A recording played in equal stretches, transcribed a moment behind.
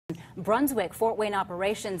Brunswick Fort Wayne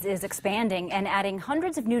operations is expanding and adding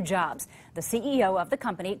hundreds of new jobs. The CEO of the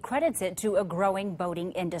company credits it to a growing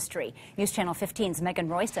boating industry. News Channel 15's Megan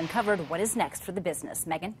Royce uncovered what is next for the business.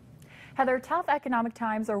 Megan? Heather, tough economic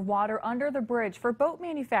times are water under the bridge for boat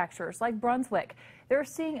manufacturers like Brunswick. They're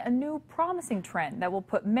seeing a new promising trend that will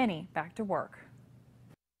put many back to work.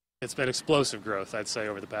 It's been explosive growth, I'd say,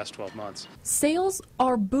 over the past 12 months. Sales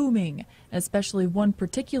are booming, especially one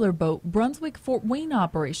particular boat Brunswick Fort Wayne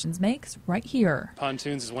operations makes right here.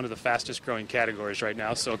 Pontoons is one of the fastest growing categories right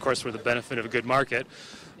now, so of course we're the benefit of a good market.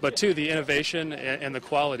 But too, the innovation and the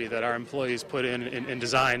quality that our employees put in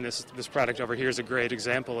design, this product over here is a great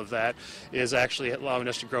example of that, is actually allowing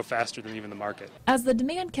us to grow faster than even the market. As the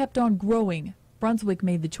demand kept on growing, Brunswick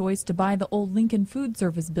made the choice to buy the old Lincoln Food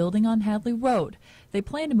Service building on Hadley Road. They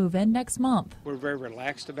plan to move in next month. We're very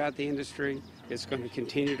relaxed about the industry. It's going to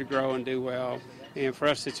continue to grow and do well. And for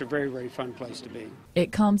us, it's a very, very fun place to be.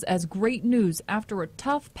 It comes as great news after a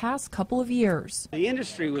tough past couple of years. The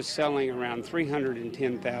industry was selling around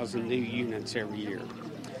 310,000 new units every year.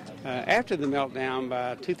 After the meltdown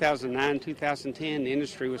by 2009, 2010, the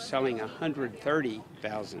industry was selling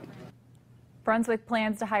 130,000. Brunswick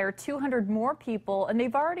plans to hire 200 more people, and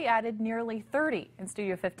they've already added nearly 30 in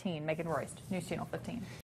Studio 15. Megan Royce, News Channel 15.